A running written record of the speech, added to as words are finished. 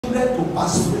to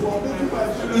pass through.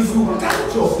 If you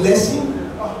count your blessing,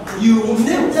 you will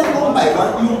name them one by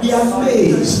one, you will be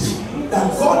amazed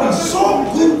that God is so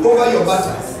good over your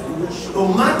battle.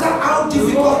 No matter how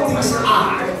difficult things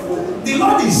are, the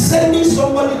Lord is sending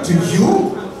somebody to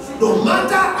you. No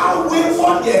matter how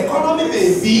wayward the economy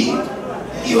may be,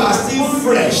 you are still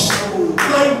fresh.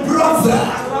 My brother,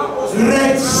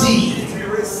 Red Sea,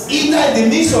 either in the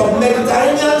midst of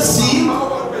Mediterranean Sea,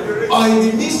 or in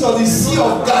the midst of the Sea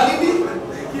of Galilee,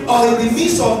 or in the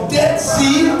midst of Dead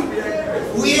Sea,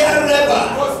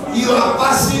 wherever you are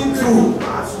passing through,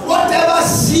 whatever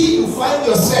sea you find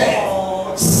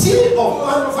yourself, sea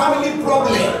of family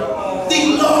problem,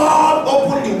 the Lord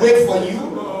opened the way for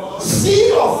you.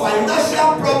 Sea of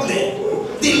financial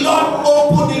problem, the Lord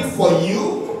opened it for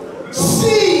you.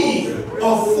 Sea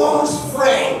of false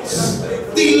friends,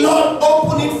 the Lord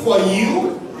opened it for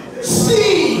you.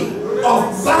 Sea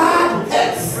of bad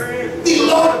health, the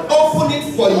Lord opened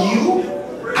it for you,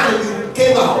 and you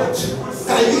came out.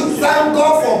 Can you thank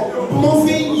God for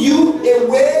moving you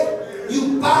away?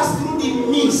 You passed through the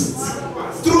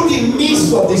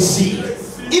midst of the sea.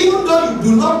 Even though you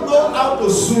do not know how to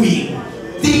swim,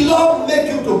 the Lord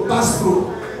make you to pass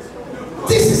through.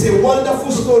 This is a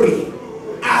wonderful story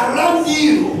around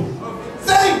you.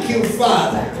 Thank you,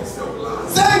 Father.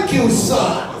 Thank you,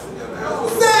 Son.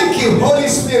 Thank you, Holy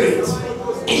Spirit.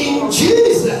 In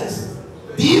Jesus'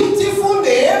 beautiful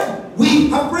name, we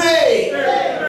have prayed.